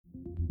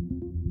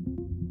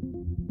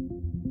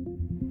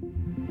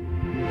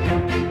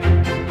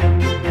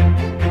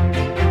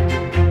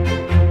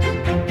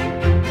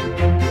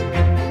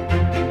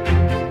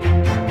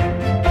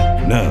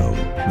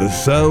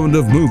Sound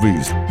of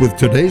Movies with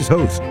today's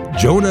host,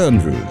 Joan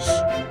Andrews.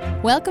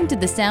 Welcome to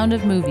The Sound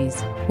of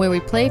Movies, where we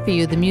play for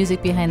you the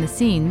music behind the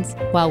scenes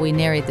while we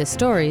narrate the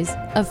stories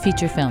of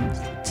feature films.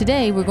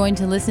 Today, we're going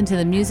to listen to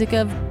the music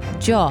of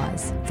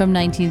Jaws from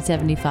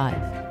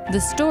 1975.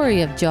 The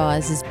story of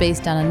Jaws is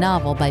based on a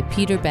novel by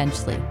Peter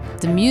Benchley.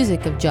 The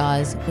music of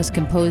Jaws was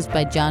composed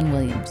by John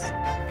Williams.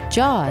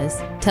 Jaws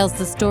tells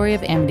the story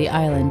of Amity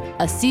Island,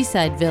 a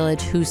seaside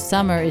village whose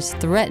summer is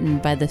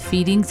threatened by the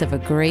feedings of a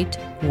great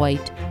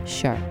white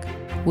shark.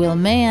 Will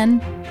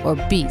man or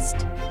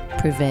beast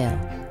prevail?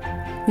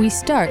 We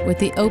start with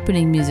the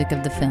opening music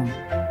of the film.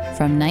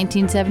 From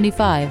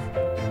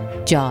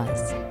 1975,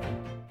 Jaws.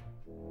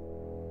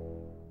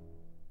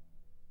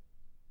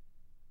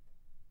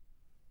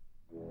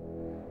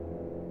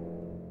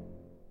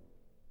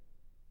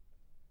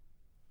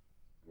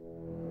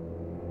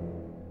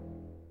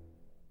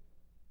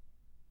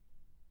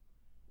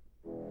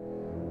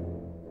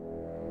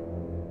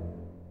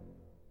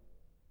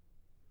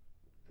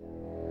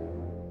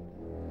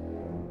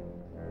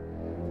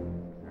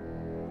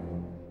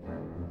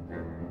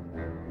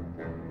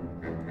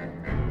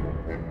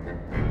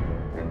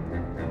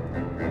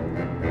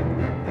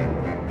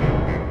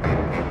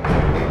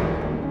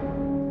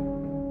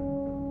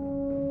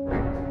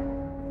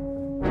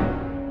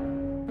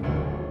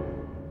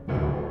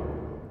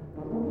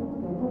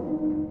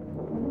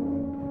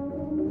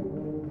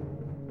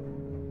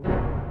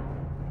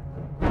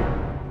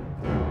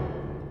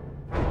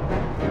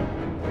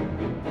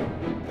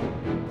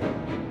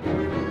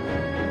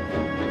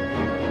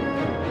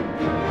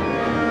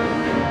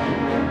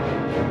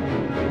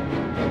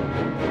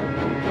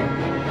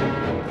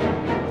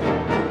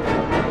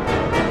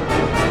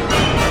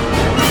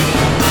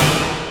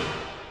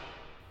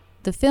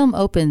 The film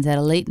opens at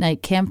a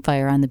late-night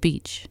campfire on the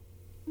beach.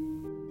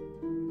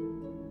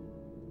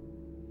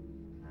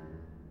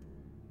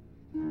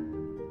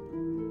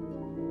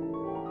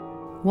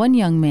 One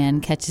young man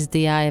catches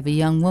the eye of a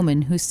young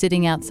woman who's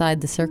sitting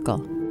outside the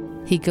circle.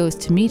 He goes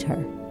to meet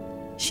her.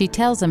 She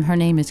tells him her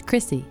name is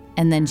Chrissy,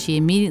 and then she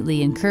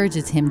immediately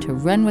encourages him to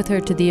run with her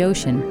to the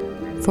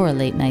ocean for a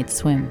late-night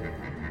swim.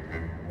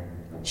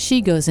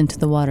 She goes into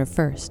the water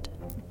first.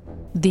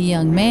 The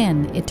young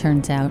man, it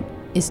turns out,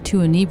 is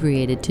too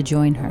inebriated to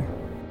join her.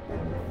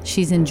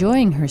 She's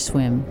enjoying her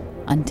swim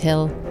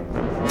until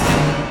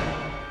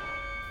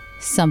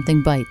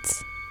something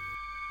bites.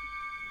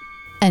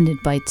 And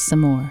it bites some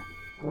more.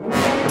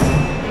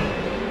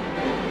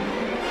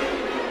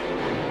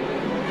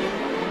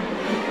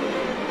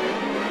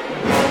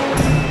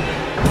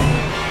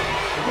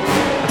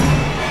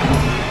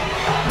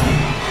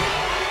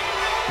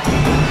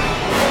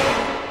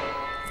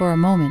 For a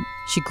moment,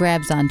 she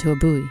grabs onto a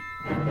buoy.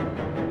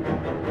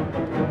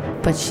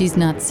 But she's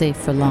not safe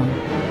for long.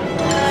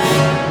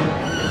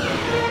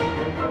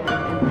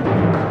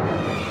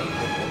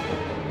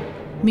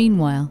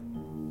 Meanwhile,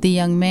 the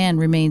young man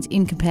remains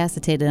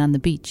incapacitated on the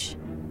beach.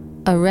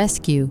 A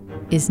rescue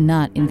is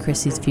not in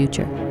Chrissy's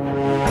future.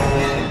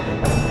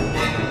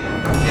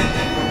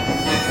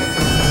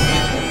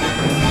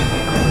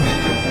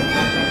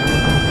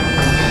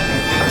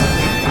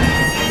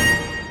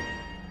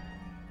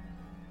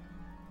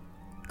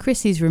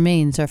 Chrissy's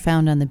remains are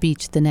found on the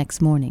beach the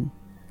next morning.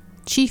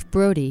 Chief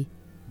Brody,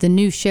 the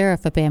new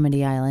sheriff of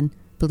Amity Island,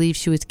 believes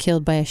she was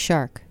killed by a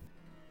shark.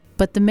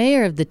 But the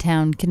mayor of the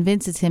town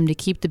convinces him to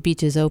keep the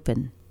beaches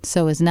open,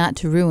 so as not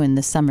to ruin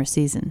the summer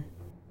season.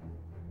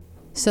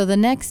 So the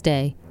next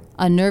day,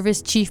 a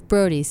nervous Chief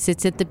Brody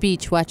sits at the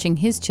beach watching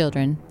his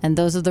children, and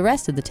those of the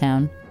rest of the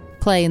town,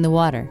 play in the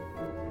water.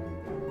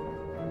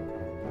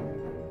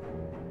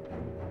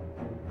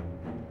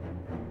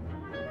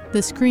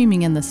 The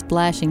screaming and the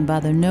splashing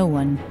bother no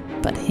one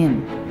but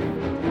him.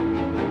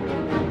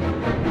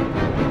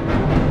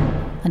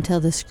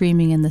 Until the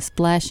screaming and the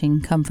splashing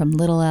come from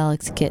little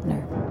Alex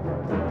Kittner.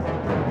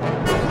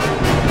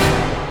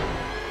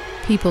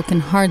 People can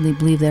hardly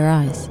believe their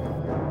eyes.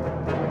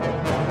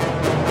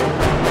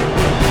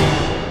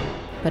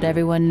 But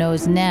everyone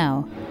knows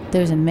now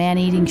there's a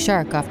man-eating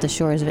shark off the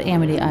shores of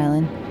Amity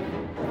Island.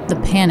 The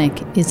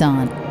panic is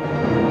on.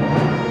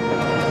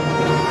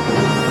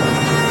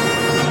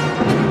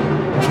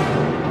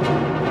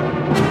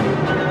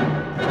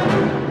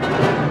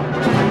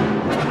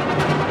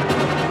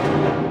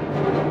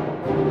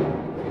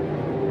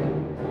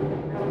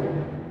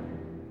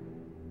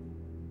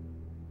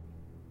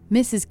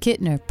 Mrs.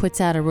 Kittner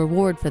puts out a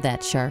reward for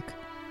that shark,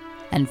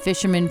 and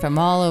fishermen from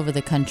all over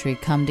the country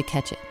come to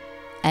catch it.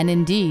 And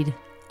indeed,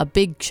 a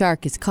big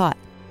shark is caught.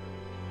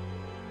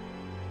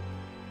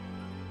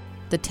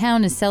 The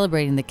town is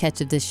celebrating the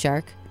catch of this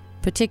shark,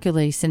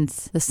 particularly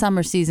since the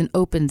summer season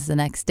opens the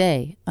next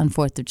day on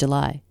 4th of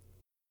July.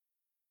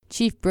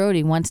 Chief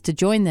Brody wants to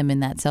join them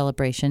in that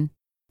celebration,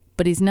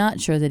 but he's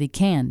not sure that he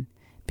can,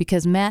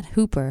 because Matt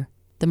Hooper,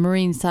 the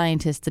marine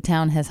scientist the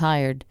town has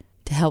hired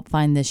to help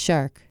find this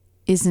shark,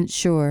 isn't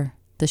sure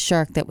the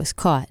shark that was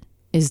caught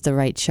is the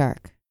right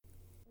shark.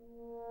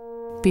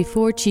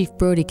 Before Chief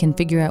Brody can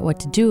figure out what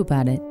to do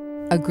about it,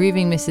 a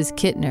grieving Mrs.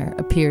 Kittner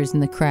appears in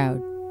the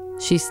crowd.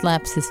 She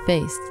slaps his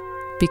face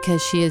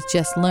because she has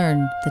just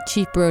learned that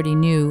Chief Brody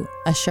knew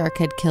a shark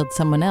had killed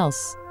someone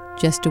else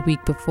just a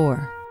week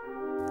before,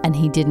 and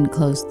he didn't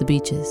close the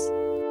beaches.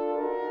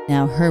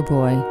 Now her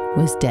boy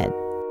was dead.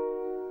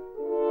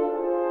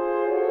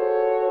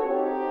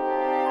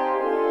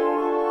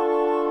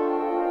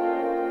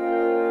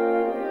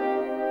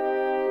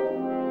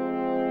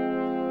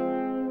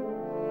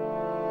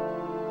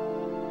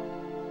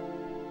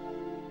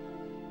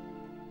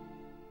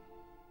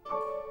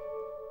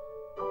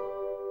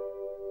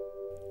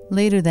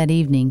 Later that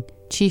evening,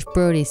 Chief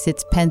Brody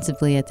sits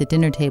pensively at the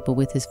dinner table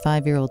with his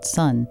 5-year-old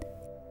son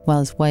while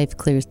his wife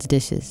clears the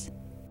dishes.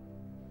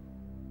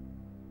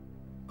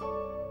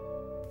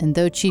 And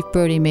though Chief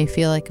Brody may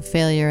feel like a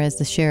failure as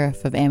the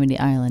sheriff of Amity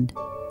Island,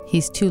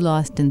 he's too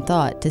lost in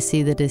thought to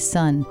see that his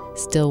son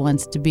still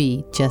wants to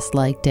be just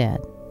like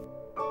Dad.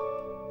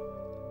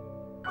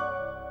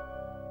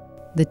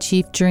 The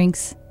chief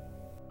drinks,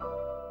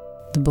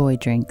 the boy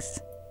drinks.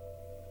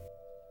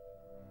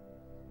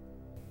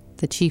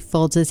 The chief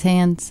folds his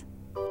hands.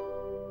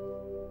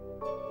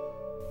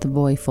 The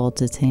boy folds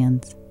his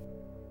hands.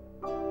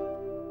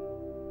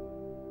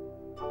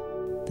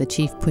 The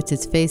chief puts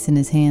his face in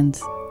his hands.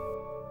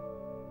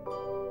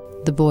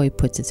 The boy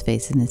puts his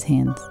face in his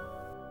hands.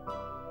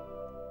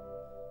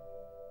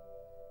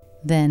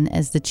 Then,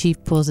 as the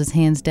chief pulls his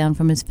hands down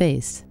from his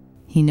face,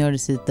 he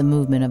notices the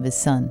movement of his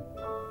son.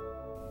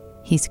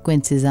 He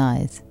squints his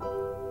eyes.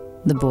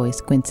 The boy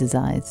squints his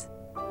eyes.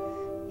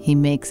 He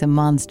makes a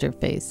monster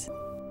face.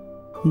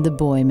 The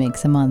boy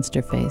makes a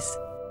monster face.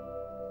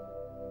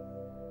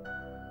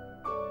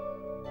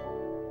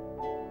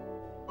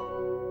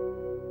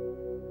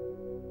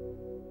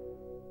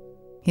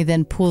 He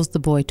then pulls the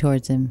boy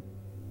towards him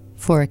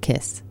for a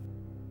kiss.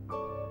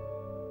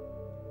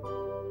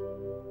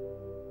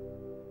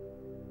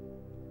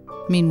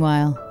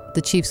 Meanwhile,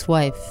 the chief's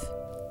wife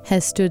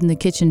has stood in the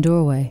kitchen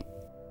doorway,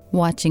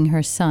 watching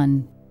her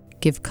son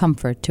give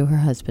comfort to her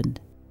husband.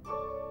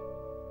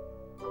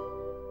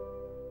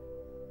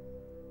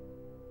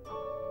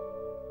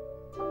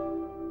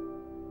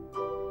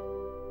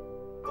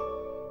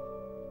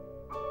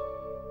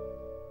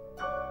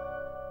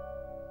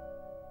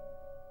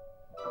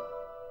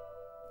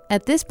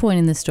 At this point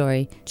in the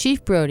story,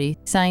 Chief Brody,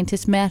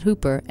 scientist Matt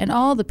Hooper, and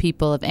all the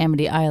people of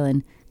Amity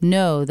Island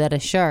know that a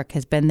shark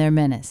has been their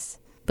menace.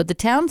 But the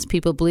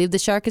townspeople believe the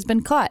shark has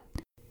been caught,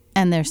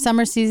 and their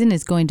summer season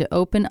is going to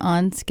open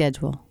on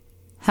schedule.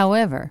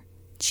 However,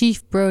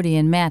 Chief Brody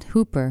and Matt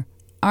Hooper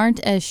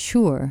aren't as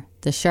sure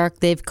the shark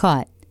they've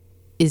caught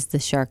is the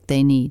shark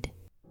they need.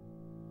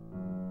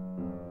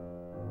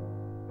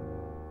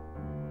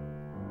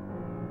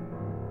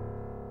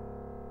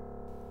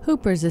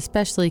 Hooper's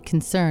especially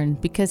concerned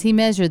because he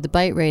measured the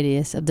bite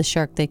radius of the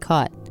shark they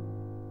caught.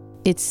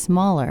 It's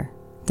smaller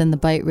than the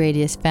bite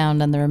radius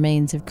found on the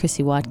remains of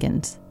Chrissy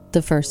Watkins,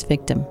 the first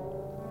victim.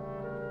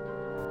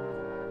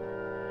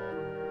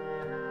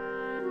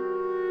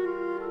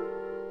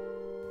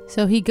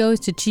 So he goes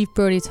to Chief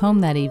Brody's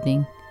home that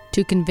evening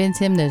to convince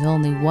him there's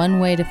only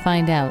one way to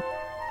find out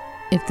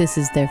if this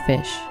is their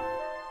fish.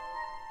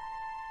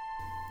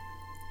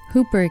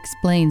 Hooper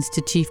explains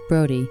to Chief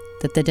Brody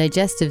that the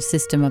digestive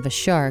system of a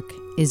shark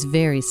is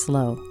very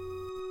slow.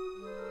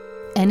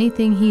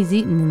 Anything he's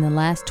eaten in the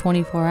last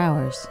 24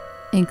 hours,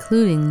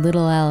 including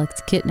little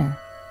Alex Kittner,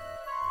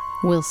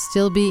 will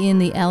still be in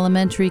the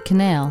alimentary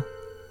canal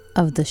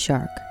of the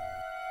shark.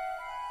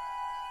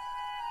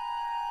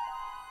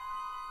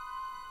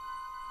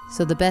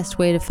 So the best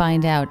way to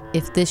find out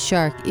if this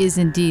shark is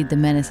indeed the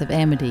menace of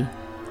Amity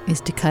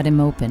is to cut him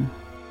open.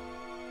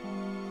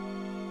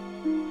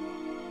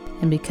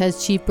 And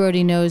because Chief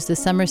Brody knows the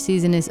summer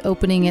season is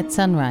opening at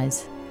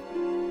sunrise,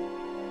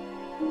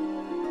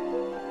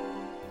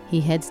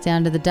 he heads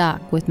down to the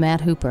dock with Matt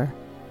Hooper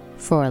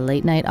for a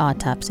late-night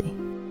autopsy.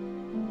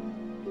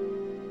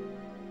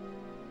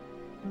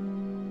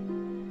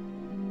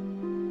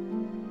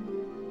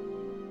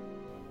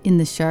 In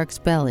the shark's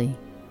belly,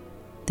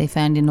 they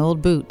find an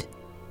old boot,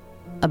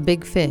 a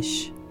big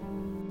fish,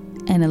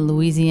 and a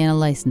Louisiana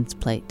license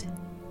plate.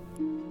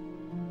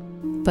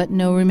 But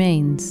no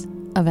remains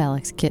of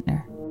Alex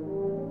Kittner.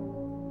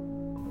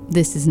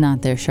 This is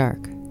not their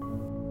shark.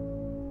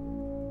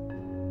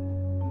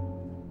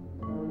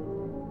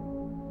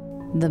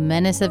 The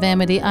menace of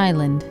Amity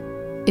Island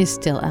is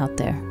still out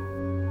there.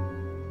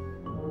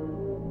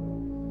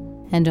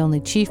 And only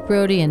Chief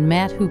Brody and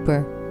Matt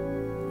Hooper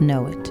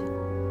know it.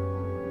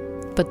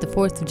 But the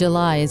 4th of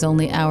July is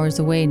only hours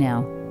away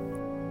now,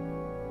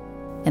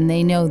 and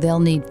they know they'll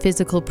need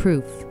physical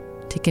proof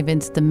to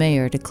convince the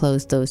mayor to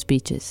close those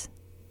beaches.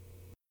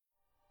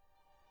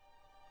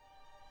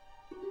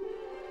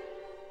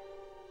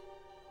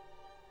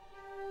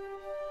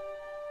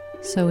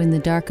 So in the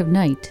dark of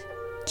night,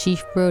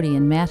 Chief Brody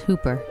and Matt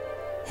Hooper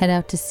head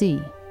out to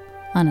sea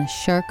on a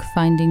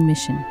shark-finding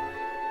mission.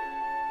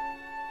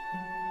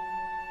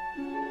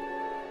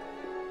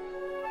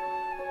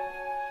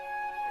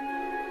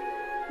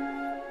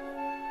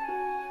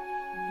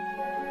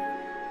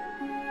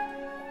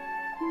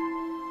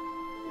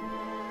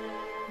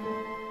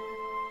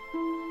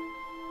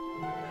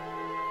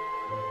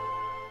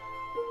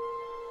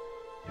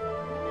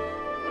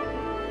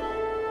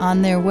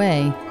 On their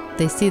way,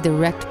 they see the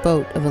wrecked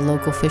boat of a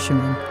local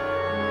fisherman.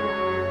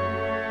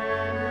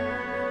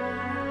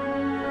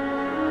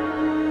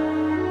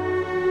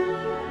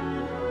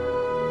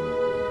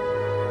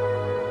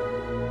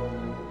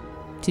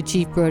 To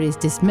Chief Brody's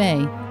dismay,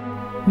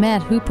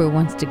 Matt Hooper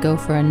wants to go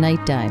for a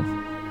night dive.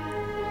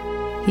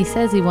 He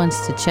says he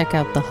wants to check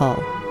out the hull.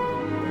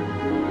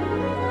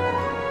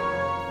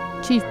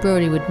 Chief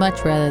Brody would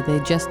much rather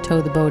they just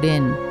tow the boat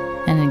in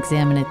and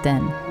examine it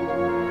then.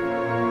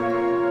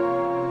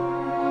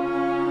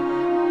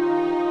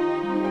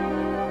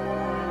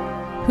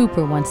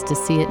 Hooper wants to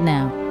see it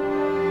now.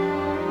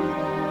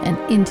 And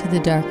into the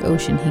dark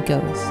ocean he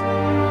goes.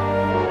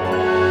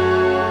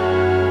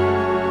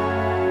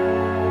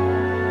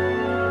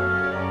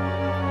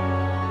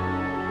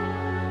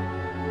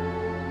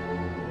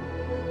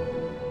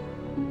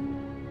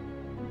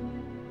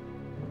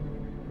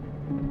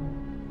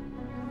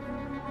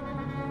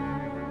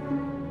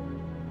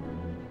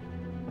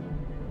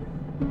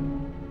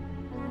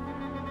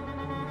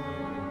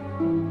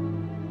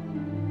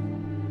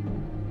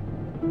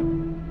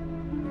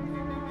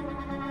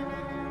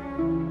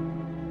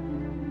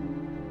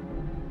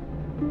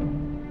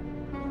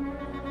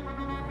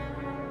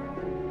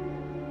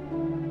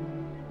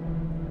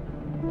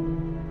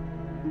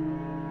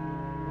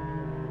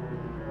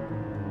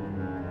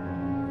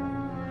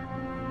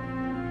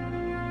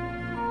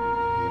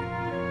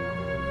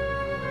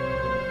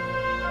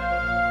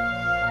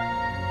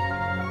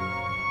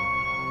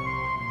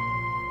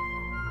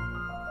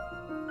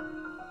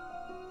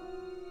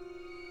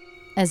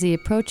 As he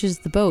approaches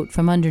the boat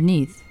from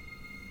underneath,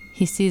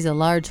 he sees a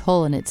large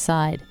hole in its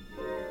side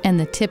and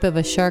the tip of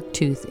a shark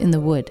tooth in the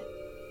wood.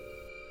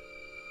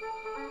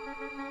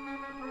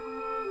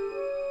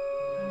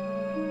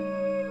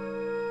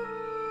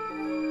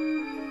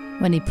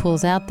 When he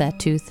pulls out that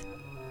tooth,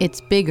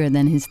 it's bigger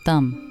than his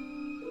thumb.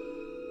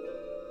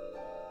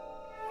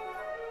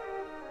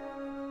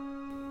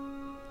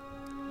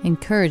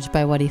 Encouraged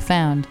by what he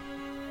found,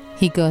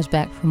 he goes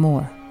back for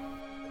more.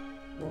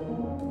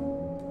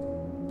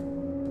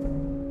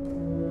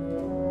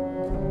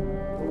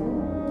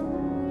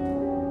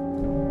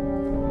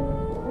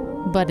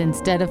 But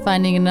instead of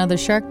finding another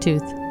shark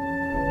tooth,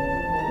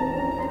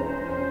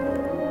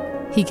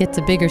 he gets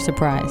a bigger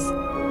surprise.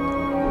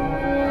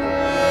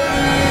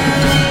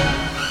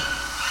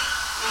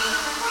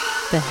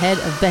 The head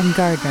of Ben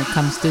Gardner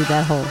comes through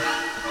that hole.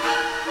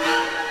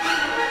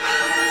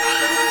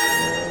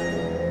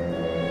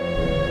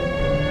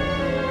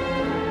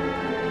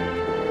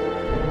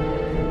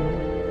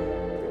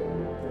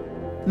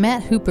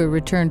 Matt Hooper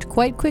returned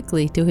quite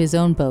quickly to his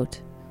own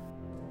boat.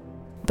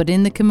 But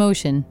in the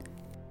commotion,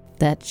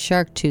 that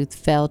shark tooth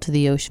fell to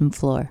the ocean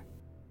floor.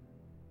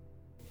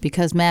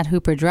 Because Matt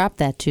Hooper dropped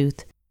that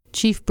tooth,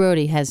 Chief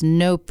Brody has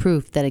no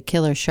proof that a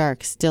killer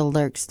shark still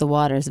lurks the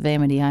waters of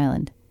Amity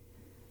Island.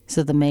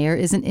 So the mayor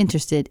isn't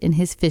interested in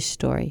his fish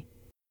story.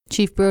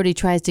 Chief Brody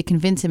tries to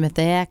convince him if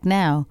they act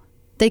now,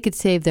 they could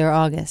save their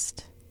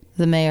August.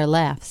 The mayor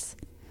laughs.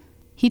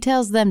 He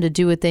tells them to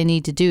do what they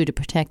need to do to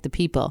protect the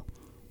people.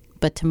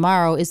 But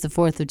tomorrow is the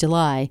 4th of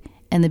July,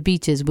 and the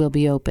beaches will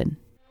be open.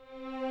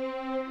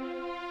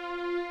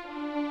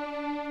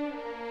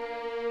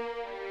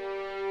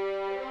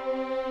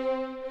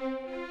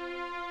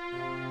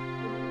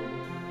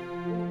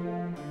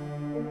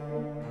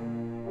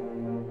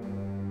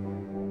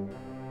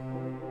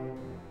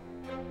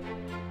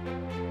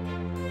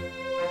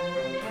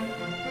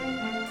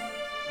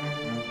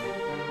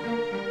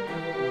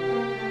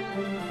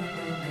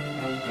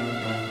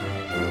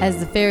 As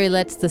the ferry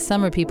lets the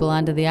summer people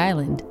onto the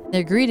island,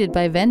 they're greeted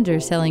by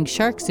vendors selling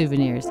shark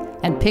souvenirs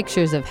and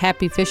pictures of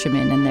happy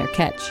fishermen and their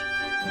catch.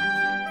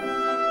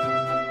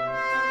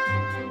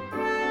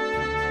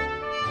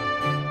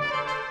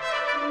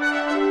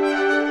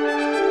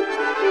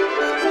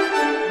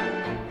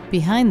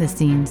 Behind the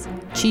scenes,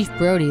 Chief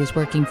Brody is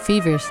working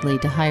feverishly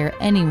to hire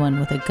anyone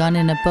with a gun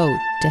and a boat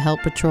to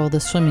help patrol the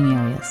swimming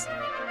areas.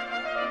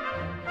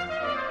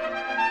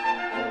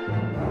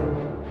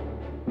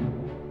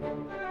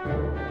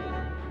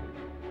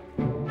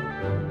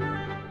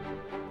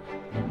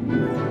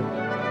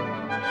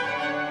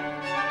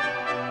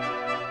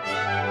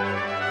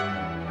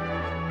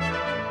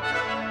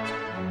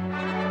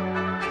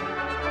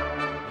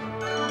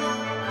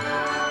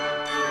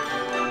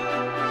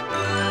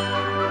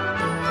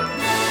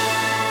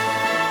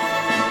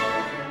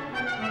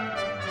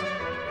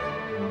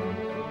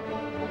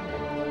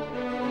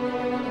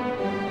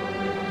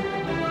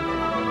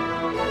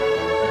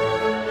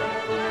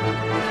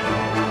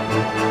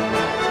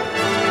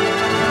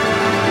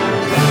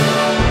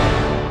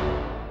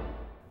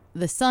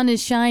 The sun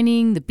is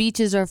shining, the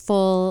beaches are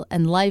full,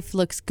 and life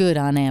looks good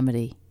on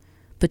Amity.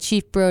 But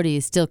Chief Brody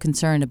is still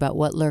concerned about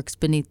what lurks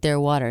beneath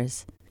their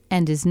waters,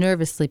 and is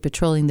nervously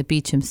patrolling the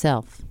beach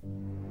himself.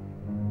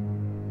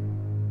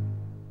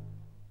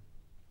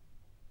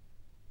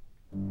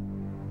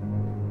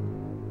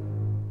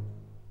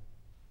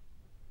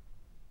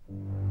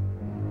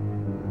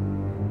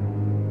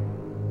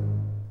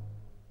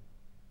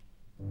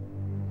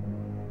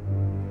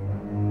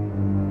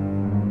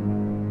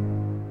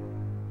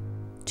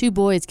 Two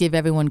boys give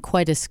everyone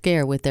quite a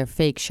scare with their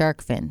fake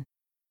shark fin.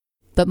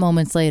 But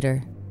moments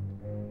later,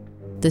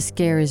 the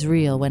scare is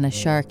real when a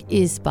shark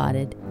is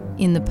spotted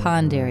in the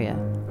pond area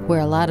where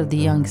a lot of the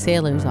young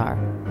sailors are,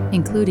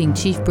 including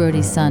Chief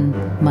Brody's son,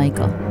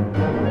 Michael.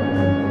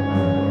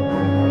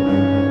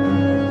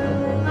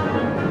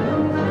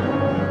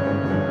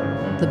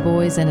 The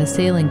boys and a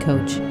sailing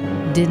coach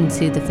didn't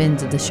see the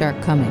fins of the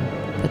shark coming,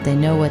 but they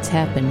know what's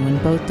happened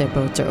when both their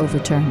boats are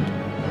overturned.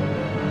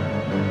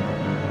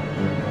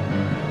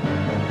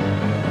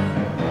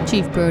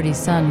 Chief Brody's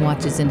son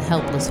watches in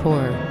helpless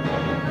horror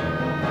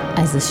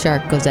as the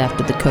shark goes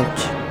after the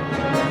coach.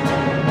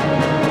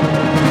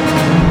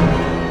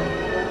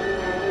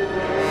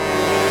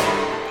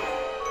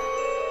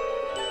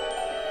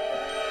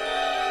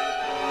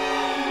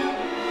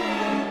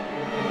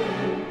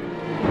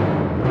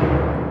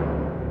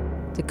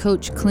 The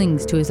coach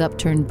clings to his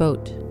upturned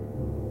boat,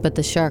 but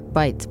the shark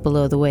bites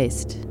below the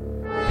waist,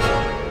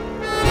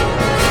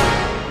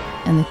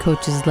 and the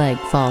coach's leg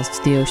falls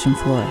to the ocean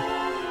floor.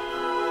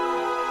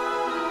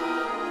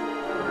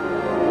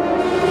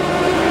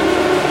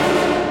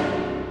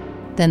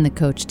 Then the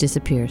coach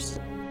disappears.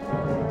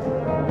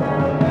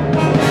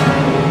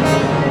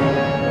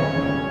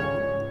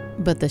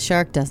 But the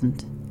shark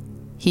doesn't.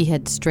 He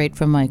heads straight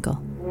for Michael.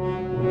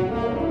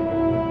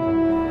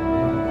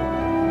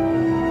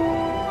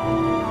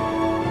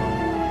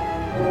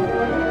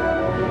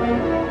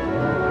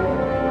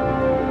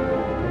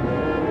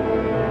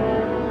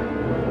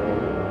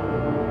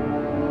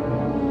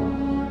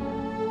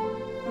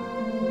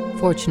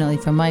 Fortunately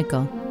for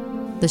Michael,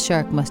 the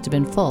shark must have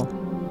been full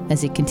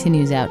as he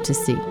continues out to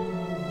sea.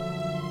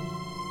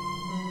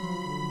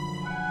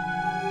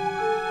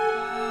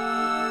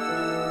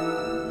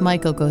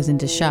 Michael goes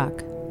into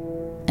shock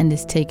and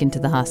is taken to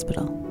the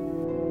hospital.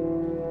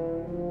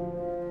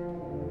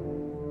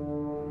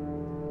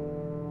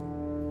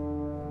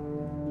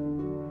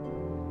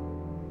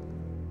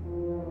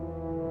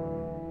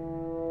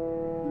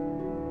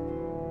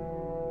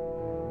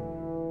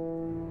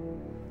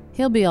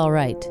 He'll be all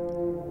right,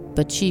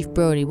 but Chief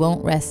Brody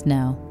won't rest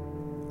now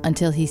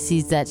until he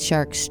sees that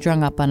shark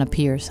strung up on a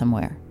pier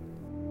somewhere.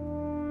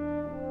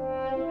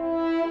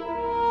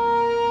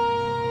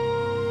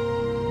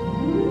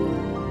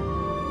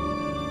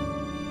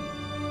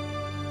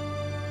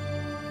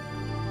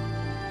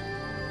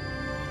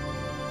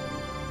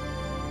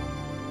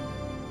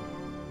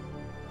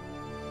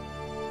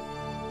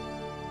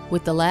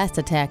 With the last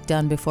attack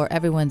done before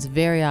everyone's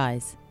very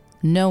eyes,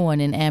 no one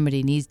in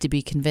Amity needs to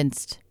be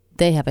convinced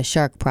they have a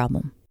shark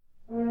problem.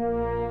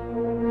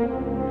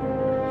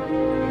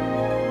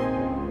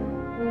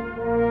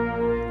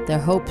 Their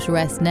hopes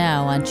rest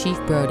now on Chief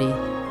Brody,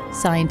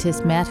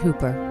 scientist Matt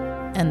Hooper,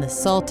 and the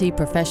salty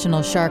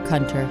professional shark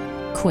hunter,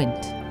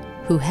 Quint,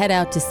 who head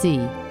out to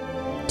sea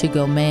to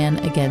go man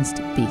against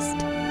beast.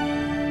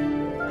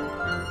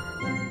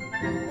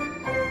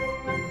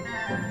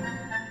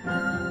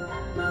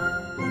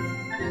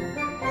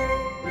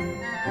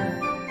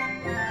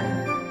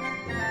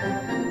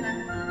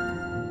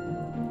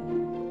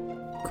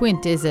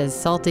 Quint is as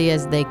salty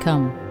as they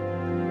come.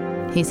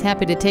 He's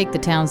happy to take the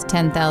town's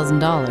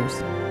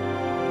 $10,000,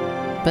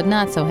 but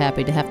not so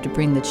happy to have to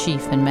bring the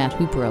chief and Matt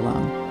Hooper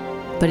along.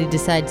 But he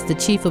decides the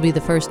chief will be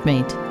the first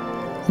mate,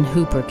 and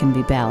Hooper can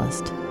be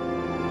ballast.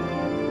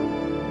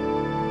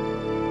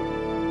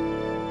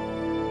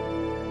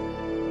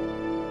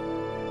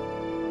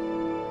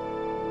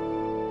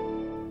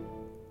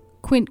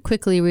 Quint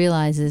quickly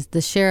realizes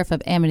the sheriff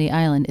of Amity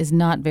Island is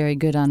not very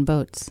good on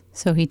boats,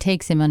 so he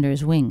takes him under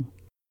his wing.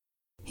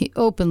 He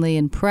openly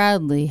and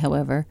proudly,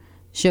 however,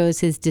 shows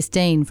his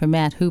disdain for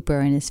Matt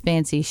Hooper and his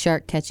fancy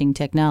shark-catching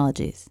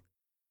technologies.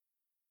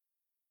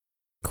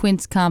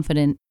 Quint's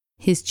confident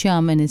his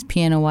chum and his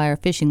piano wire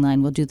fishing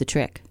line will do the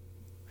trick.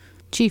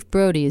 Chief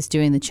Brody is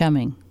doing the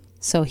chumming,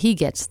 so he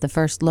gets the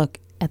first look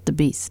at the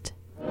beast.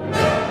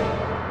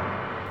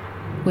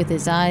 With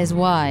his eyes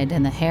wide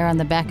and the hair on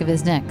the back of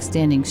his neck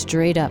standing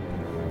straight up,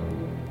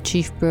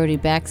 Chief Brody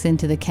backs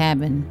into the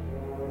cabin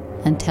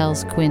and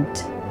tells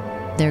Quint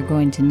they're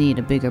going to need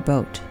a bigger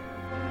boat.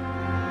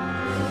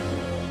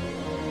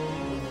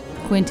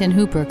 Quint and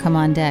Hooper come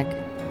on deck,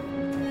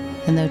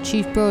 and though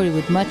Chief Brody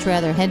would much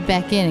rather head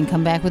back in and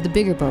come back with a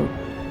bigger boat,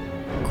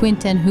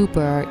 Quint and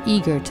Hooper are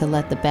eager to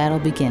let the battle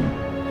begin.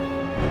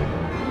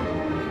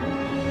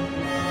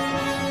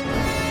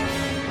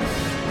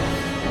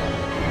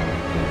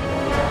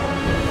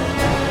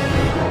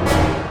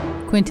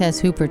 Quint has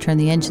Hooper turn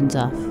the engines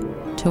off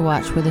to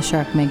watch where the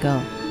shark may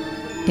go.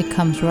 It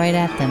comes right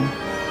at them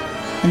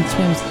and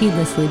swims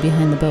heedlessly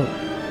behind the boat.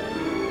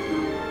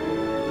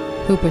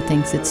 Hooper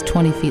thinks it's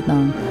 20 feet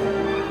long.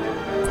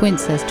 Quint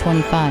says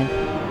 25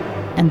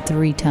 and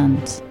 3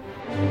 tons.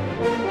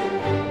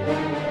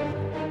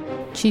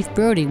 Chief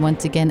Brody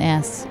once again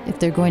asks if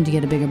they're going to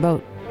get a bigger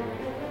boat.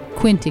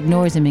 Quint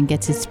ignores him and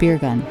gets his spear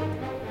gun.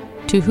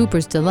 To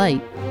Hooper's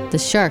delight, the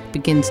shark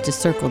begins to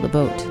circle the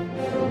boat.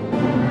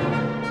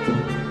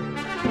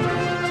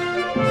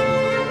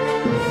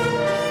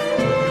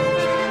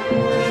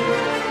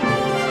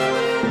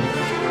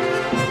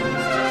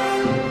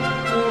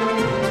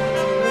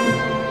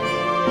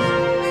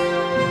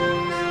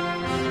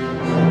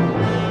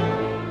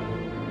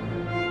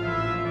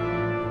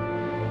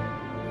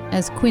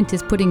 as Quint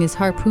is putting his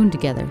harpoon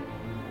together,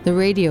 the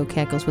radio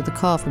cackles with a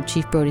call from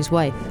Chief Brody's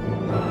wife.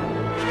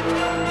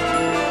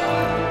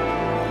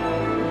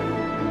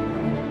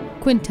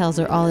 Quint tells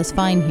her all is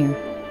fine here.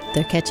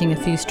 They're catching a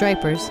few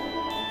stripers,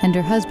 and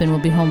her husband will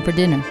be home for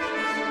dinner.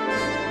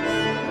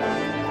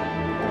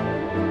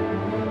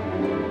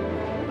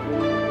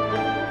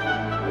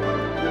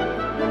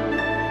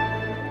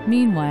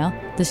 Meanwhile,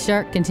 the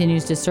shark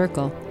continues to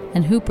circle,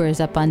 and Hooper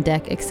is up on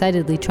deck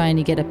excitedly trying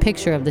to get a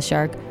picture of the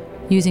shark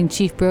using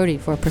Chief Brody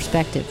for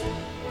perspective.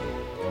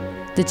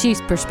 The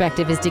Chief's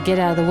perspective is to get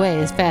out of the way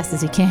as fast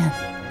as he can.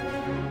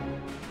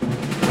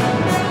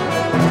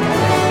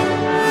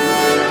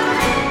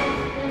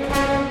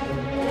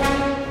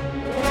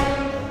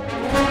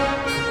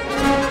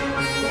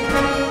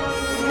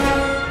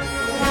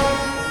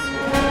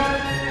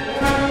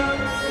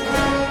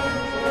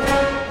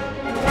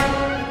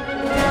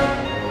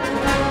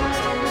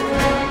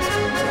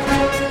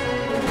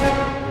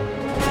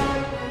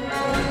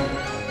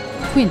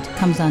 Quint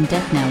comes on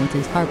deck now with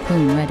his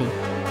harpoon ready.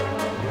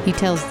 He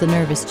tells the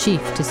nervous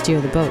chief to steer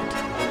the boat.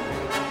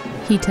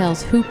 He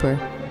tells Hooper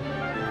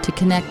to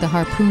connect the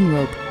harpoon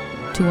rope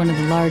to one of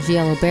the large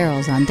yellow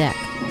barrels on deck.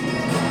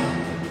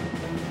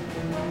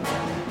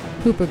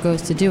 Hooper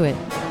goes to do it,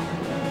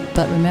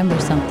 but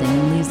remembers something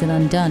and leaves it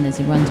undone as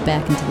he runs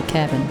back into the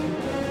cabin.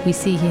 We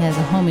see he has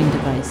a homing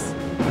device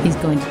he's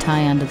going to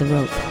tie onto the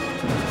rope.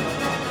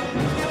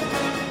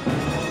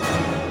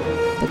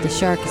 But the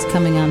shark is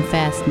coming on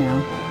fast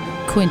now.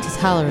 Quint is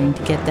hollering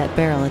to get that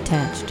barrel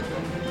attached.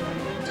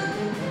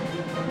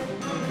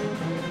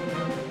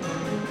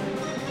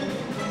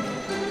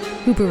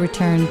 Hooper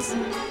returns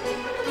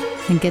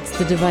and gets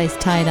the device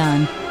tied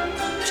on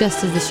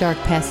just as the shark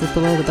passes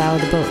below the bow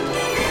of the boat.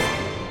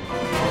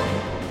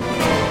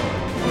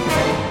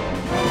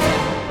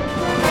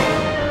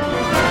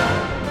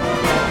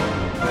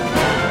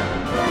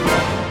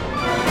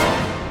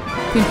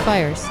 Quint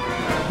fires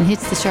and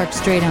hits the shark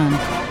straight on.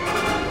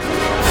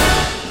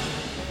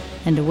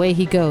 And away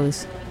he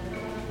goes,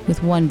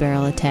 with one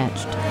barrel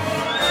attached.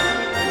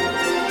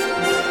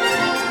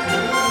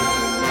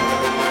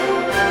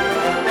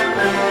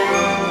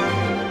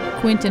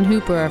 Quint and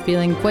Hooper are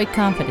feeling quite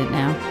confident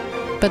now,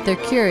 but they're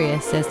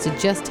curious as to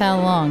just how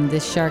long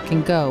this shark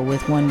can go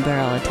with one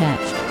barrel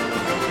attached.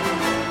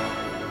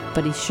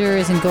 But he sure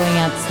isn't going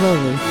out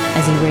slowly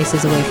as he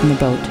races away from the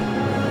boat.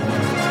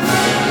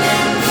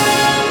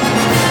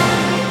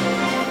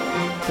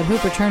 But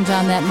Hooper turns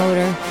on that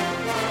motor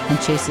and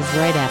chases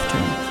right after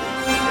him.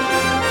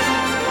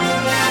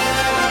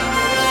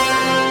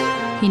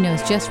 He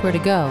knows just where to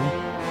go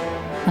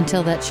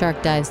until that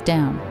shark dives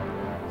down,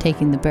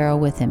 taking the barrel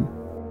with him.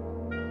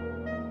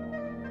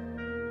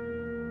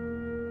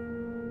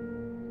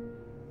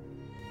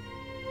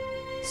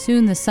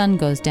 Soon the sun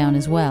goes down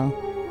as well,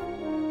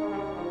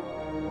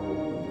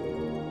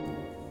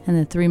 and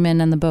the three men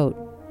on the boat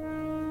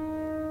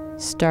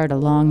start a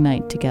long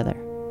night together.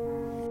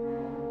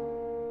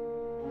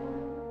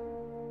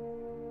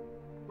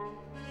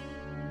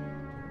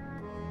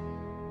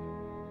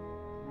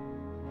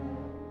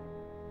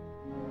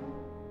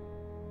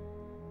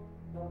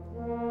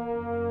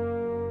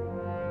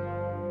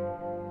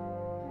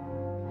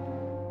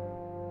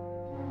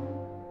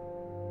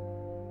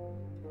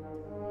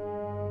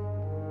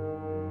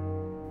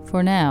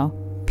 For now,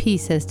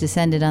 peace has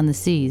descended on the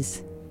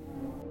seas.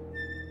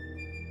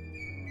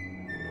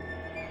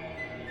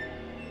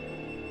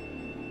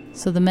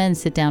 So the men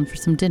sit down for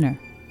some dinner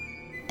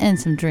and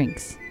some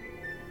drinks.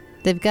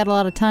 They've got a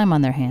lot of time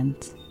on their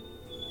hands,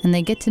 and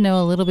they get to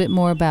know a little bit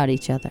more about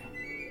each other.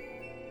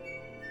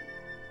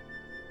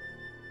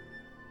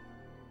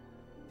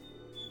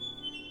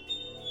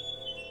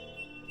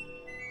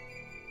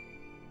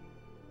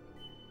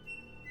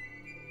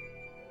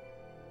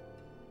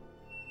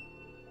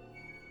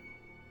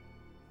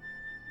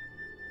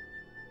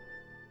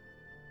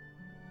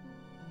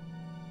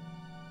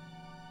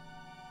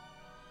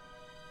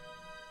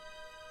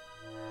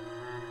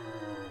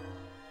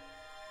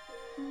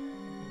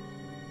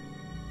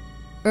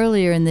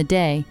 Earlier in the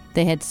day,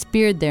 they had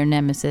speared their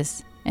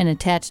nemesis and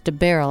attached a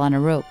barrel on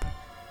a rope.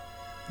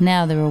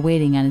 Now they were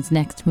waiting on his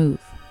next move.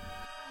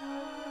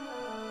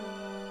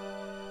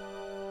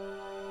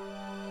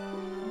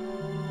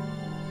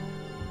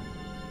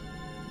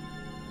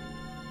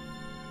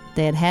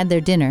 They had had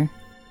their dinner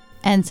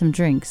and some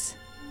drinks,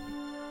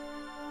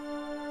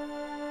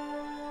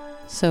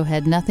 so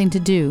had nothing to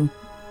do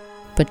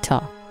but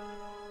talk.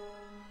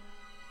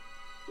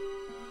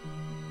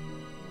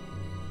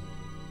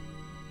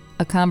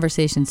 A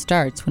conversation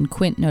starts when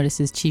Quint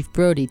notices Chief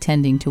Brody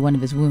tending to one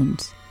of his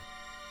wounds.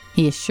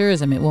 He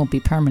assures him it won't be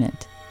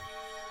permanent.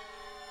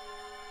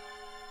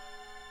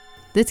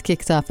 This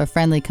kicks off a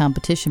friendly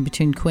competition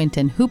between Quint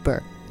and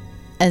Hooper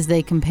as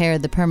they compare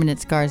the permanent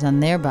scars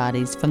on their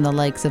bodies from the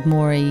likes of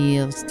moray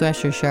eels,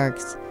 thresher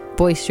sharks,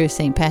 boisterous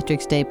St.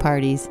 Patrick's Day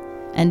parties,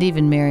 and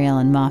even Mary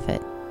Ellen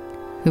Moffat,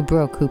 who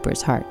broke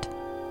Hooper's heart.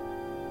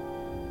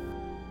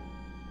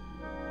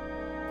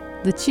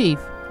 The chief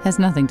has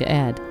nothing to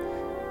add.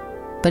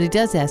 But he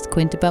does ask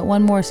Quint about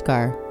one more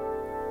scar.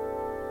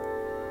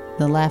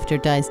 The laughter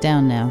dies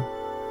down now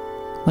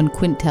when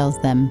Quint tells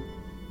them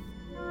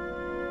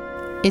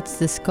it's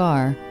the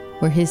scar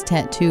where his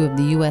tattoo of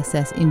the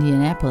USS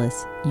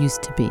Indianapolis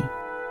used to be.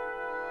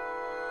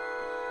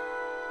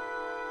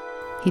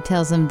 He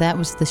tells them that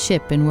was the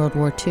ship in World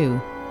War II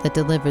that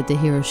delivered the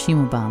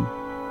Hiroshima bomb.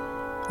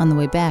 On the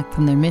way back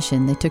from their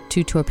mission, they took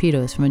 2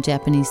 torpedoes from a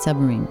Japanese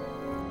submarine.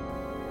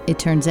 It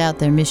turns out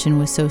their mission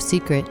was so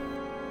secret,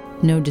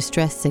 no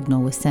distress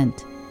signal was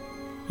sent.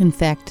 In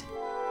fact,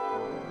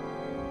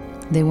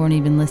 they weren't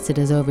even listed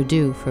as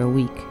overdue for a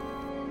week.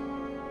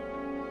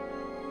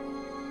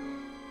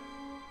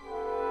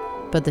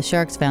 But the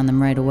sharks found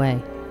them right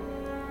away.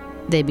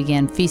 They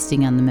began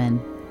feasting on the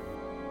men,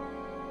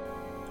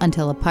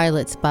 until a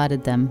pilot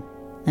spotted them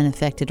and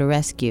effected a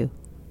rescue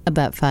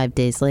about 5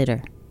 days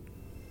later.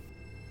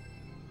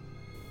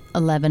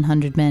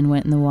 1,100 men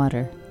went in the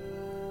water.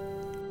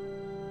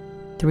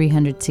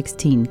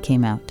 316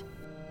 came out.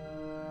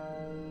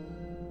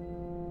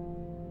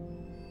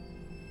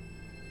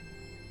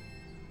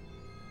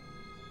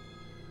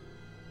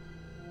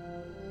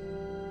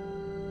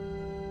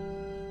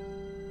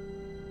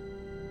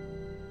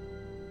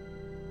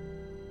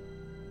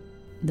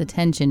 The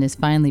tension is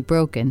finally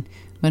broken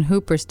when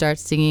Hooper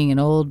starts singing an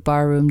old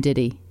barroom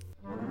ditty.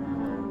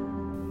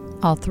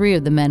 All 3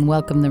 of the men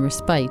welcome the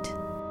respite,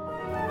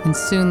 and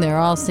soon they're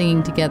all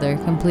singing together,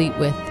 complete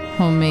with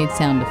homemade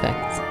sound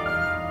effects.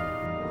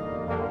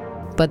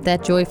 But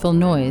that joyful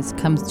noise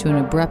comes to an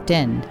abrupt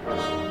end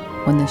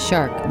when the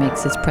shark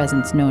makes his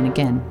presence known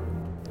again.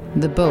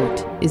 The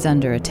boat is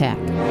under attack.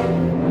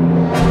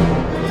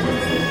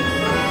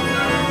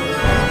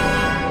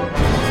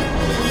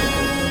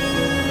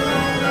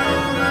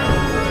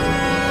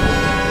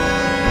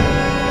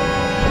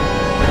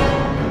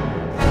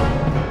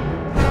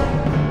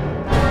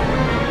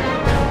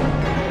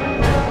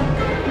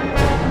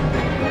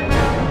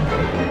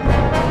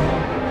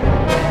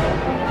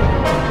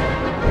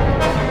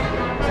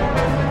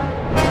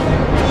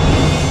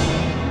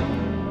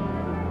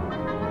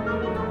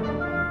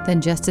 Then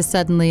just as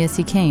suddenly as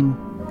he came,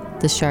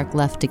 the shark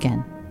left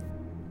again,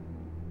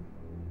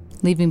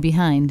 leaving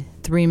behind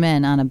 3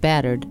 men on a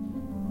battered,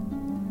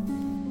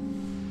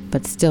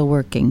 but still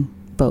working,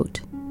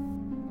 boat.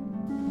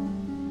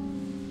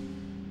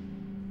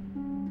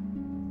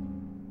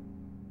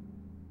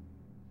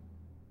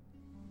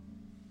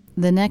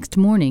 The next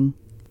morning,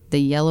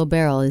 the yellow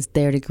barrel is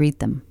there to greet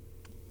them.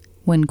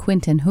 When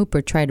Quint and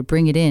Hooper try to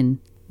bring it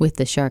in with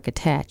the shark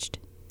attached,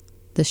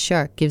 the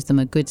shark gives them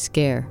a good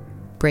scare,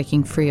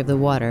 breaking free of the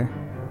water,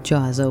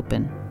 jaws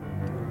open.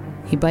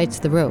 He bites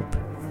the rope,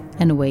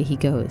 and away he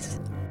goes.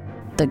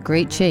 The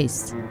great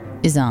chase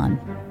is on.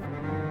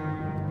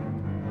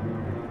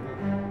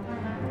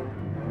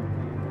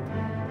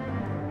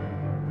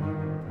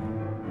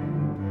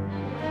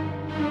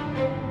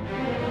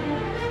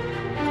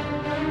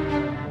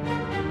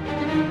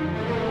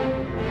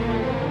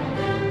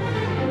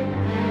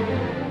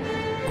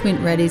 Quint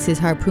readies his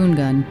harpoon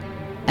gun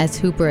as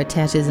Hooper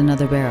attaches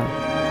another barrel.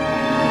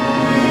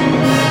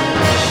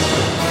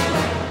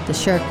 The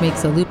shark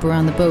makes a loop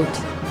around the boat,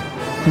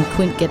 and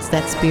Quint gets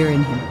that spear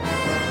in him.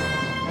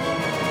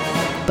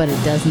 But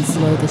it doesn't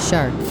slow the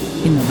shark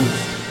in the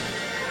least.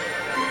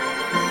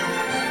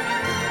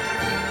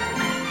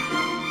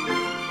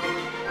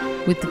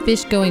 With the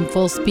fish going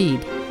full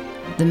speed,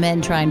 the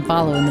men try and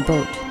follow in the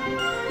boat.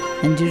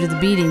 And due to the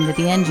beating that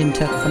the engine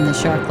took from the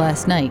shark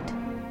last night,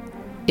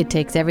 it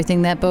takes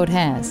everything that boat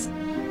has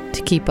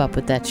to keep up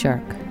with that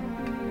shark.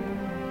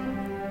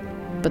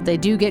 But they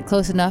do get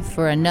close enough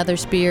for another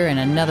spear and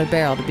another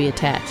barrel to be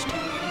attached.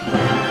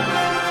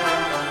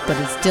 But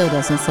it still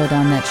doesn't slow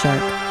down that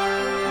shark,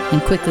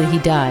 and quickly he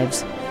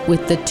dives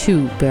with the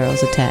 2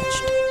 barrels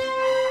attached.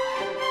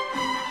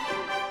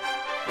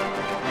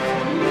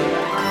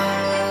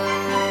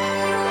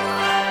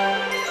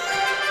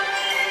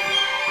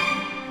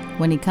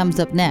 When he comes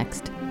up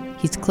next,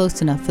 he's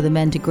close enough for the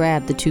men to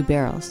grab the 2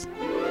 barrels.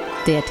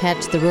 They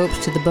attach the ropes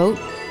to the boat,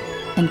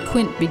 and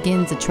Quint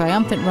begins a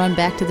triumphant run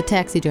back to the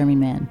taxidermy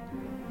man,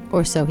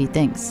 or so he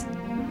thinks.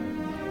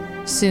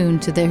 Soon,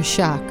 to their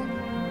shock,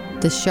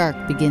 the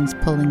shark begins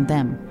pulling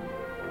them,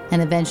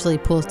 and eventually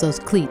pulls those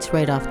cleats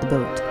right off the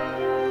boat.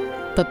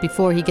 But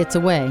before he gets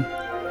away,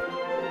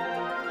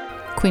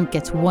 Quint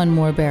gets 1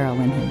 more barrel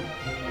in him,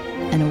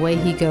 and away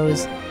he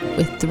goes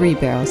with 3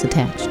 barrels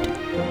attached.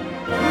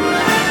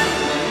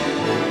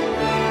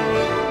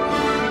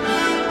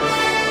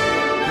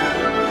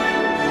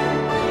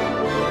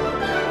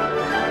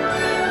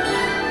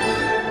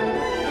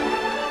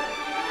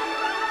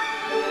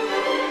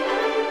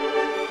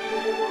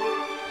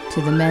 To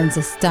the men's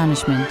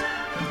astonishment,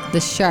 the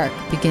shark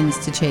begins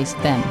to chase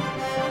them.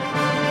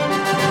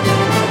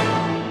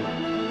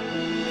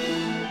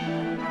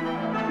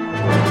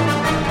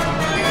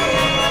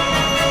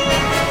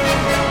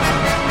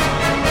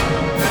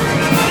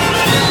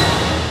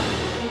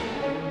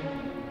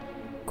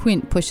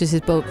 Quint pushes his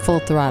boat full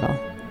throttle.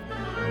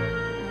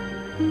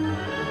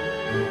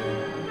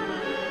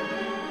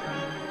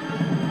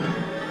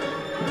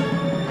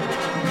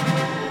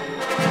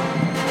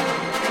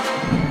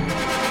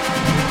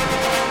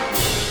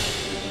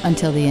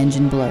 until the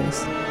engine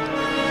blows.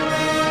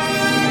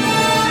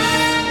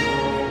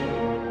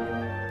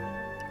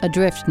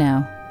 Adrift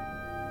now,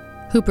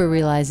 Hooper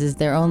realizes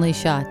their only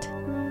shot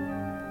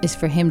is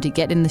for him to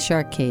get in the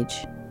shark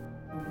cage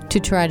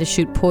to try to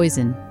shoot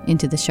poison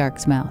into the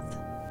shark's mouth.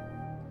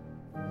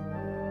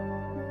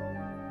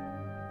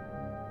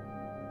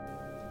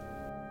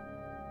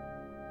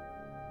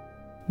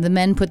 The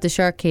men put the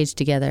shark cage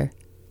together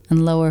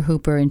and lower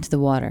Hooper into the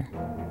water.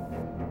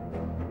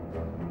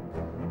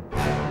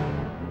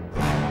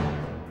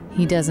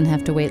 He doesn't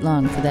have to wait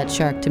long for that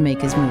shark to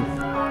make his move.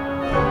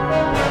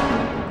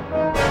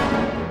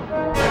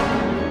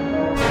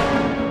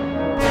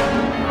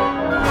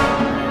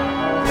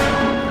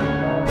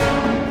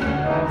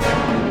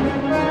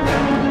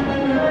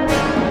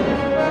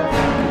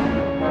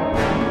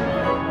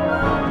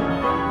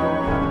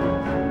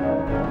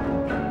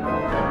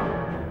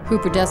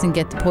 Hooper doesn't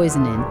get the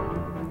poison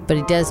in, but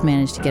he does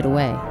manage to get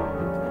away.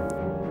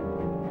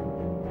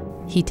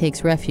 He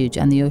takes refuge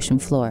on the ocean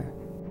floor.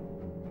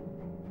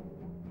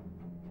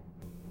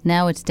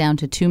 Now it's down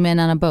to 2 men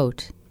on a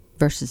boat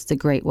versus the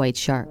great white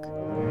shark.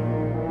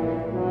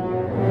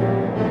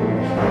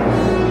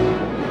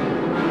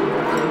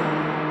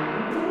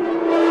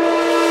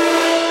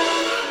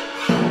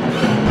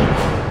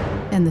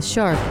 And the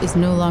shark is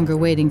no longer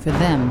waiting for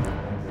them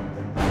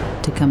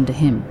to come to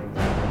him.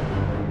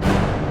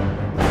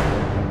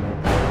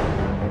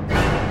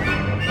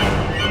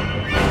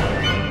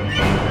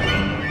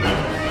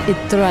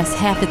 It thrusts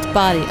half its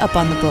body up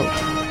on the boat.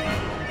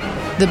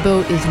 The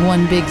boat is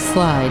one big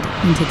slide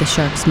into the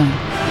shark's mouth.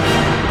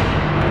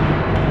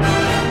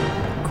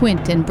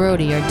 Quint and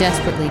Brody are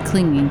desperately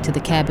clinging to the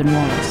cabin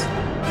walls.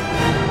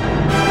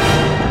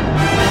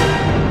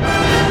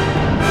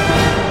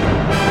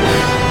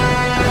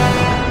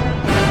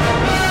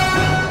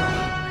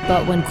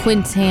 But when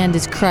Quint's hand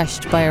is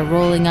crushed by a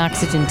rolling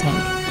oxygen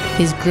tank,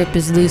 his grip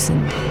is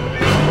loosened.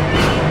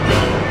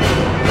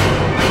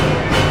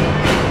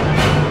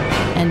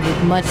 And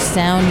with much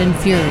sound and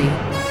fury,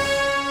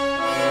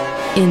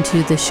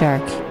 into the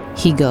shark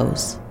he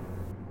goes.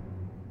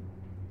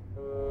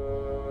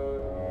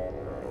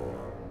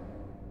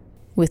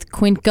 With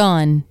Quint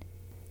gone,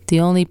 the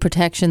only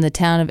protection the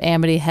town of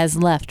Amity has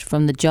left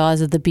from the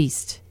jaws of the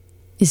beast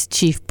is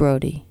Chief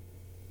Brody.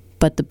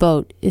 But the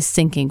boat is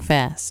sinking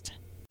fast.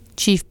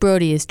 Chief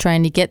Brody is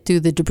trying to get through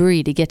the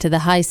debris to get to the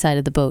high side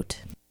of the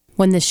boat,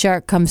 when the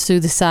shark comes through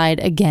the side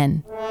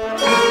again.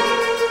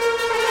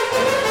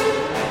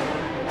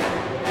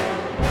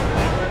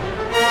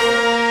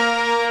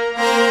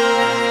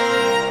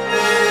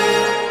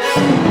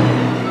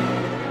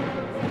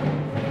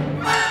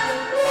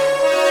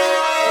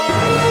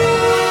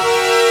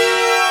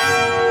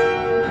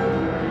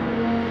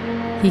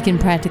 He can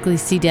practically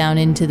see down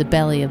into the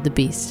belly of the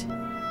beast.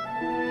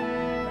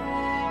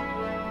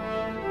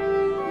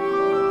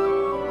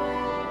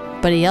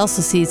 But he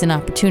also sees an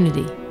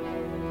opportunity.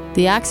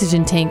 The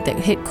oxygen tank that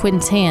hit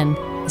Quint's hand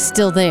is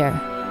still there.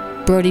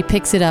 Brody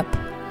picks it up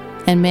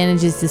and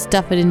manages to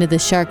stuff it into the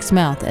shark's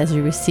mouth as he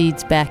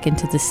recedes back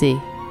into the sea.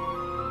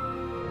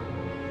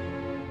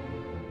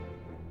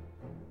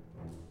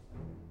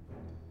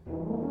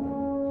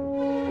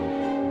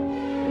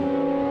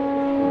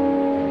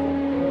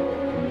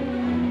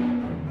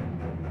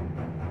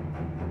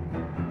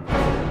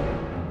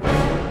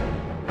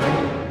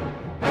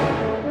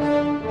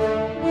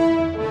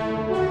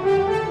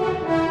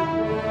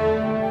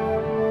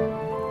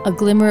 A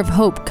glimmer of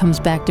hope comes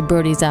back to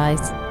Brody's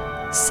eyes.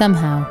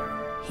 Somehow,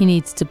 he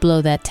needs to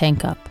blow that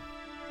tank up.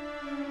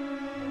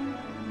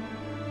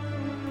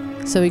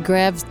 So he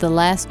grabs the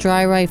last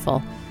dry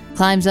rifle,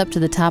 climbs up to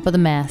the top of the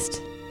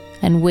mast,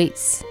 and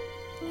waits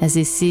as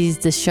he sees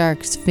the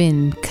shark's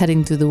fin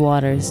cutting through the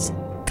waters,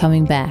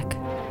 coming back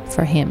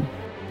for him.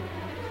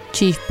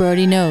 Chief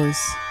Brody knows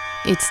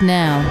it's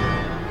now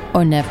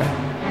or never.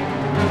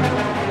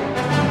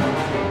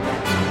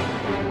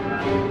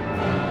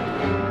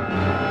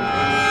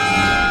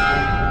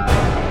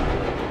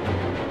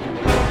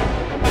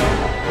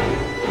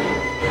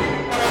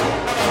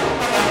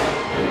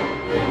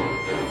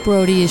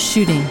 Brody is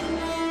shooting,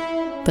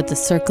 but the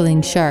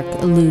circling shark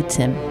eludes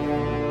him.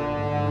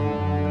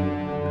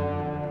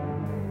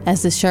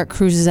 As the shark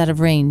cruises out of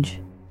range,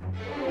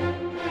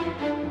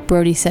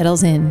 Brody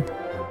settles in,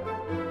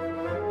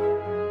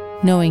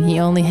 knowing he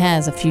only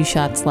has a few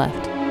shots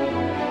left.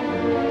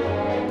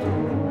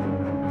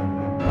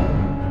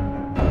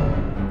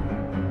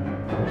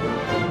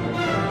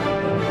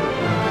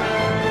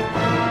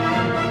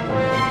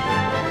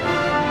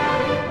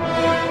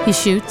 He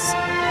shoots.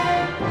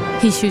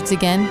 He shoots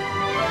again.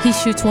 He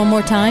shoots one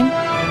more time.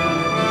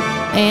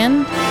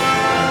 And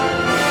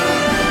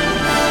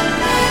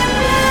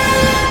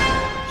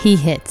he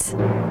hits.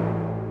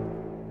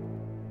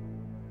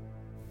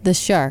 The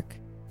shark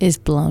is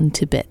blown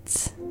to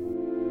bits.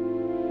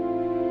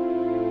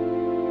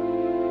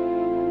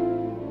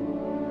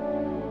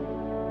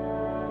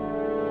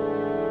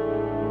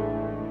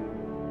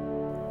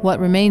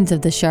 What remains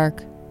of the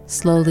shark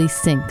slowly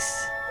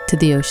sinks to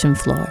the ocean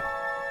floor.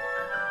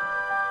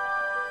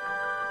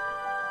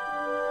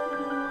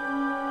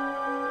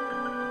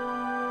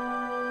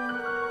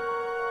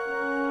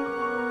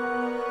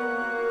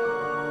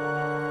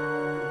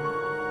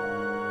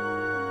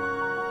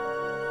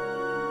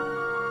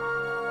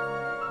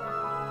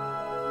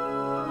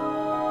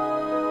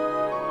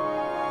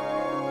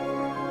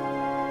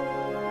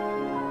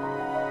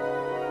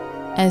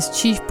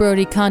 As Chief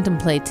Brody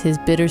contemplates his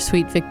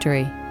bittersweet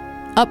victory,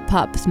 up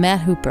pops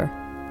Matt Hooper,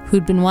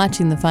 who'd been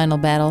watching the final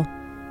battle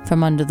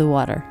from under the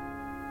water.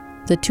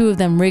 The two of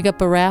them rig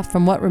up a raft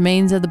from what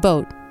remains of the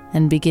boat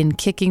and begin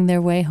kicking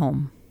their way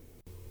home.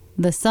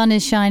 The sun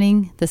is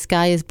shining, the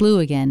sky is blue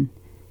again,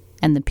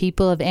 and the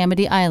people of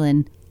Amity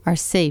Island are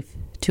safe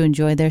to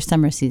enjoy their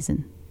summer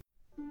season.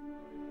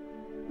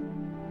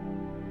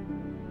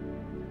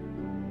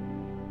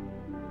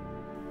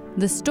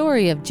 The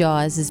story of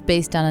Jaws is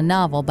based on a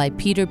novel by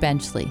Peter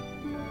Benchley.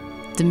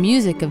 The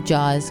music of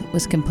Jaws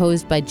was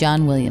composed by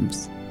John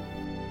Williams.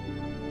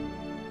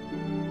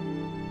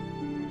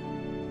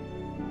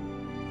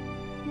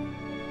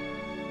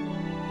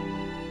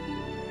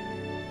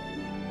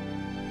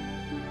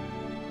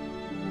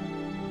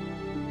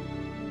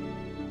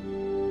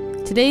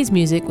 Today's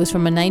music was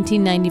from a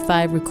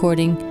 1995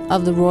 recording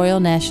of the Royal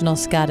National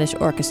Scottish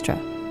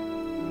Orchestra.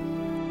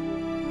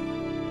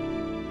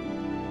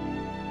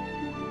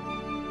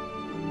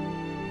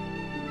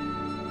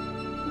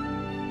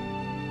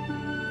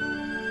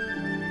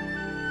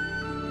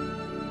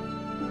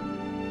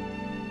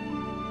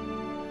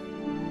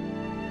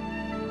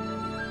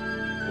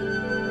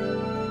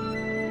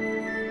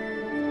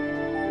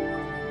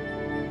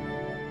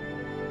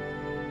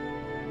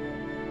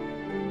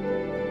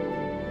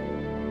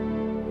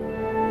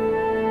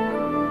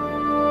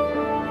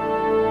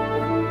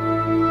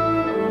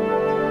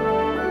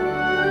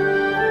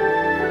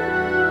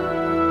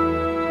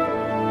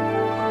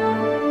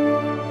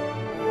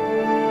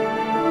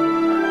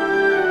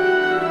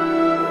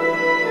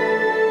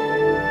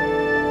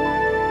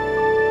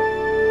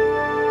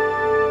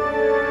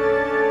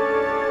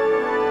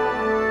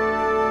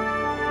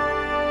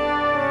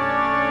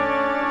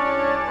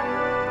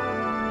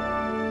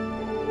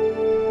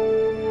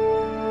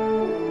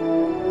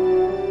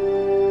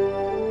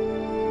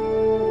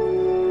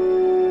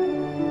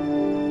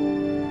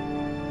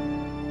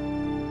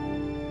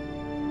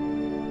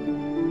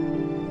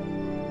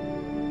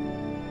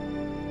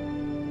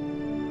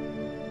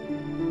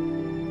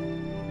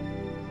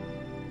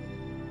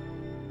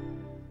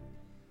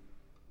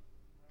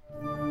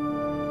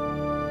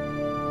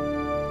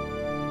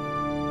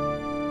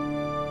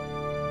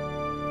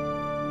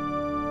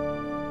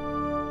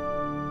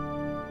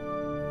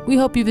 We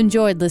hope you've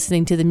enjoyed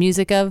listening to the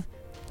music of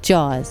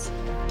Jaws.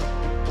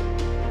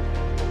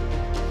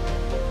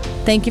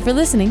 Thank you for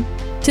listening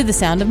to The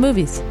Sound of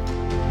Movies.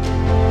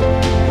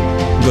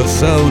 The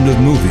Sound of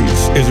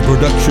Movies is a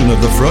production of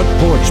The Front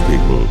Porch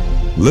People.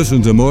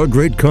 Listen to more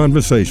great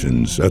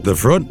conversations at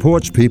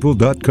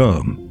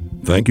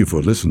thefrontporchpeople.com. Thank you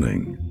for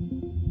listening.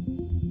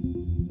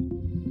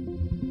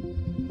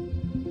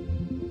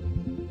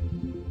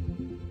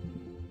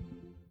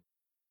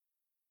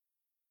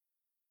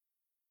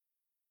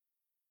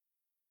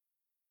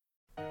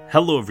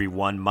 Hello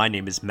everyone, my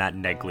name is Matt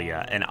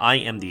Neglia, and I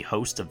am the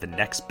host of the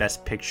Next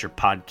Best Picture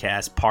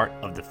podcast, part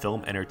of the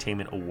Film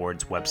Entertainment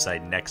Awards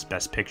website,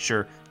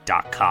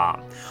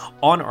 nextbestpicture.com.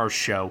 On our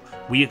show,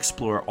 we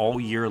explore all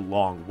year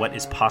long what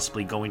is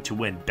possibly going to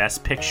win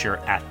Best Picture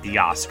at the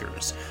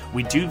Oscars.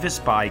 We do this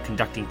by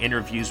conducting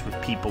interviews with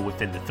people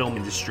within the film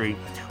industry,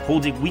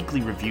 holding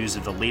weekly reviews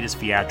of the latest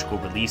theatrical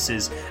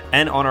releases,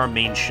 and on our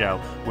main show,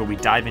 where we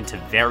dive into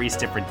various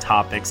different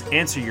topics,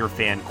 answer your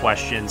fan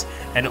questions,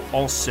 and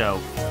also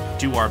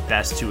do our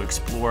best to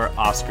explore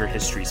Oscar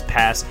history's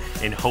past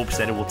in hopes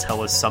that it will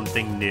tell us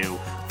something new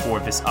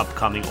for this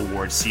upcoming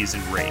award season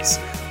race.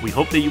 We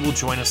hope that you will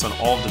join us on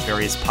all of the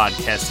various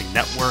podcasting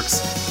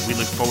networks. We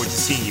look forward to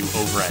seeing you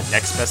over at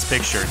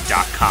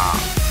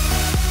nextbestpicture.com.